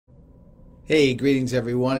Hey, greetings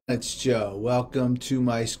everyone. It's Joe. Welcome to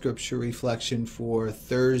my scripture reflection for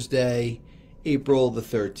Thursday, April the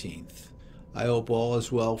 13th. I hope all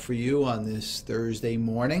is well for you on this Thursday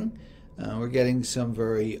morning. We're getting some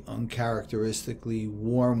very uncharacteristically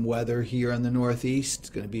warm weather here in the Northeast. It's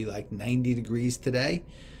going to be like 90 degrees today.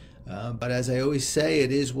 But as I always say,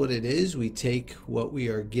 it is what it is. We take what we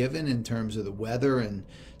are given in terms of the weather and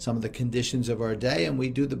some of the conditions of our day, and we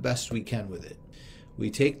do the best we can with it. We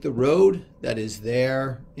take the road that is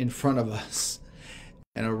there in front of us.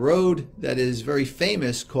 And a road that is very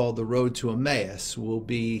famous called the Road to Emmaus will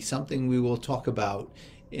be something we will talk about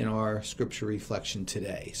in our scripture reflection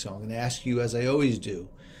today. So I'm going to ask you, as I always do,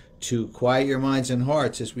 to quiet your minds and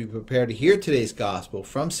hearts as we prepare to hear today's gospel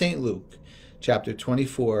from St. Luke, chapter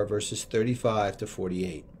 24, verses 35 to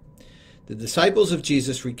 48. The disciples of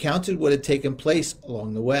Jesus recounted what had taken place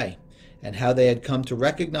along the way, and how they had come to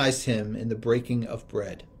recognize him in the breaking of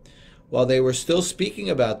bread. While they were still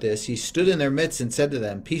speaking about this, he stood in their midst and said to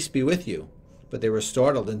them, "Peace be with you." But they were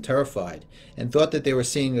startled and terrified, and thought that they were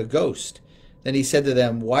seeing a ghost. Then he said to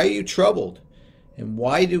them, "Why are you troubled? And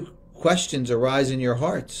why do questions arise in your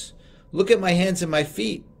hearts? Look at my hands and my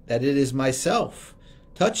feet, that it is myself.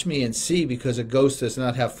 Touch me and see, because a ghost does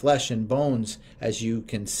not have flesh and bones, as you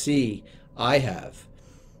can see I have."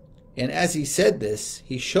 And as he said this,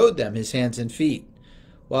 he showed them his hands and feet.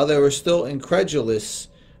 While they were still incredulous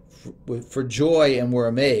for joy and were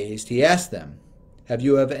amazed, he asked them, "Have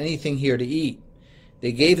you anything here to eat?"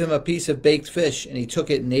 They gave him a piece of baked fish, and he took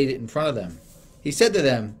it and ate it in front of them. He said to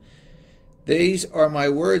them, "These are my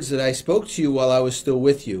words that I spoke to you while I was still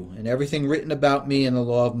with you, and everything written about me in the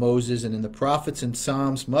law of Moses and in the prophets and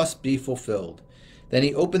Psalms must be fulfilled." Then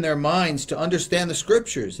he opened their minds to understand the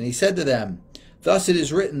scriptures, and he said to them, "Thus it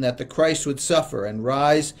is written that the Christ would suffer and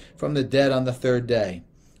rise from the dead on the third day,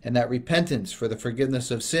 and that repentance for the forgiveness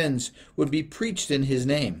of sins would be preached in his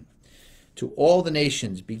name to all the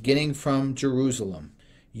nations, beginning from Jerusalem.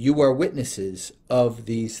 You are witnesses of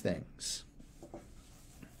these things."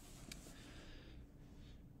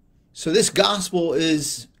 So this gospel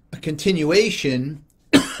is a continuation,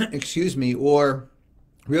 or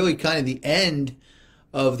really kind of the end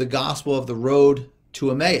of the gospel of the road to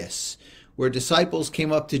Emmaus, where disciples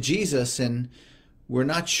came up to Jesus and were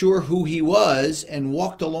not sure who he was and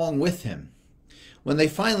walked along with him. When they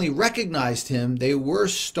finally recognized him, they were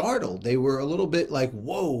startled. They were a little bit like,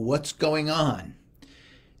 whoa, what's going on?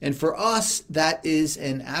 And for us, that is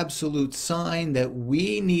an absolute sign that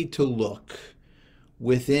we need to look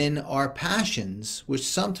within our passions, which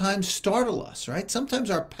sometimes startle us, right? Sometimes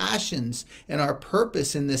our passions and our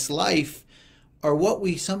purpose in this life are what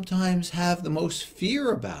we sometimes have the most fear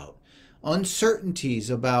about.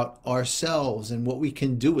 Uncertainties about ourselves and what we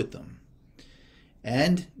can do with them.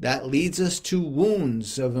 And that leads us to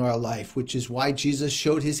wounds of our life, which is why Jesus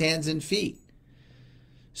showed his hands and feet.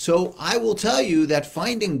 So I will tell you that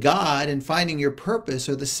finding God and finding your purpose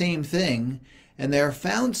are the same thing, and they're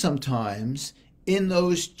found sometimes in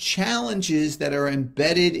those challenges that are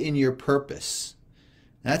embedded in your purpose.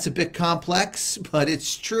 That's a bit complex, but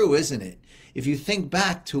it's true, isn't it? If you think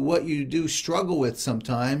back to what you do struggle with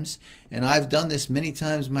sometimes, and I've done this many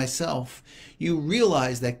times myself, you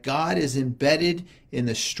realize that God is embedded in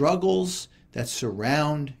the struggles that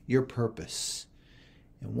surround your purpose.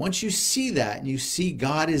 And once you see that and you see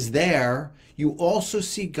God is there, you also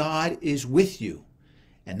see God is with you.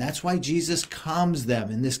 And that's why Jesus calms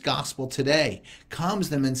them in this gospel today, calms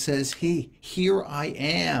them and says, "Hey, here I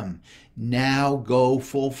am. Now go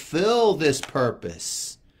fulfill this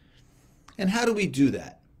purpose." And how do we do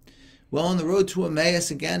that? Well, on the road to Emmaus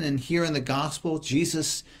again, and here in the gospel,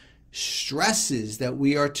 Jesus stresses that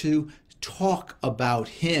we are to talk about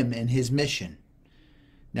him and his mission.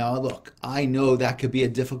 Now, look, I know that could be a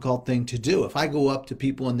difficult thing to do. If I go up to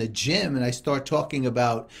people in the gym and I start talking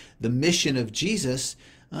about the mission of Jesus,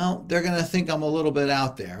 well, they're going to think I'm a little bit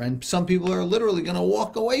out there. And some people are literally going to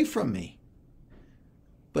walk away from me.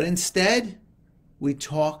 But instead, we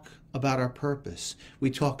talk about our purpose. We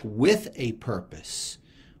talk with a purpose.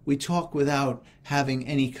 We talk without having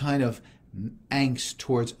any kind of angst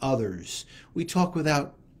towards others. We talk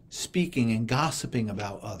without speaking and gossiping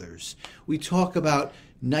about others. We talk about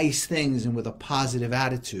nice things and with a positive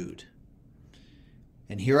attitude.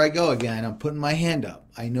 And here I go again. I'm putting my hand up.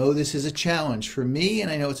 I know this is a challenge for me, and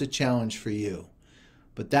I know it's a challenge for you.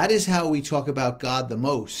 But that is how we talk about God the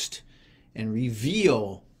most and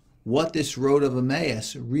reveal what this road of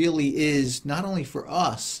Emmaus really is, not only for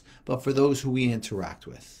us, but for those who we interact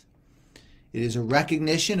with. It is a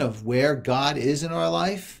recognition of where God is in our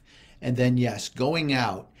life, and then, yes, going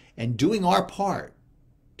out and doing our part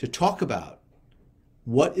to talk about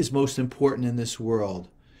what is most important in this world,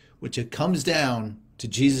 which it comes down to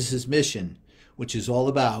Jesus' mission, which is all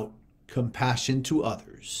about compassion to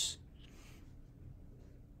others.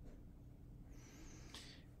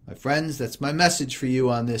 My friends, that's my message for you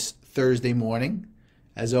on this Thursday morning.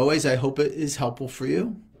 As always, I hope it is helpful for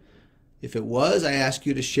you. If it was, I ask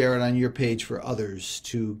you to share it on your page for others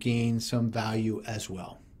to gain some value as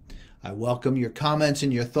well. I welcome your comments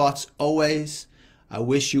and your thoughts always. I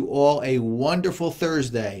wish you all a wonderful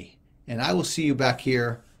Thursday, and I will see you back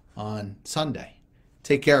here on Sunday.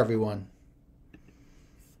 Take care, everyone.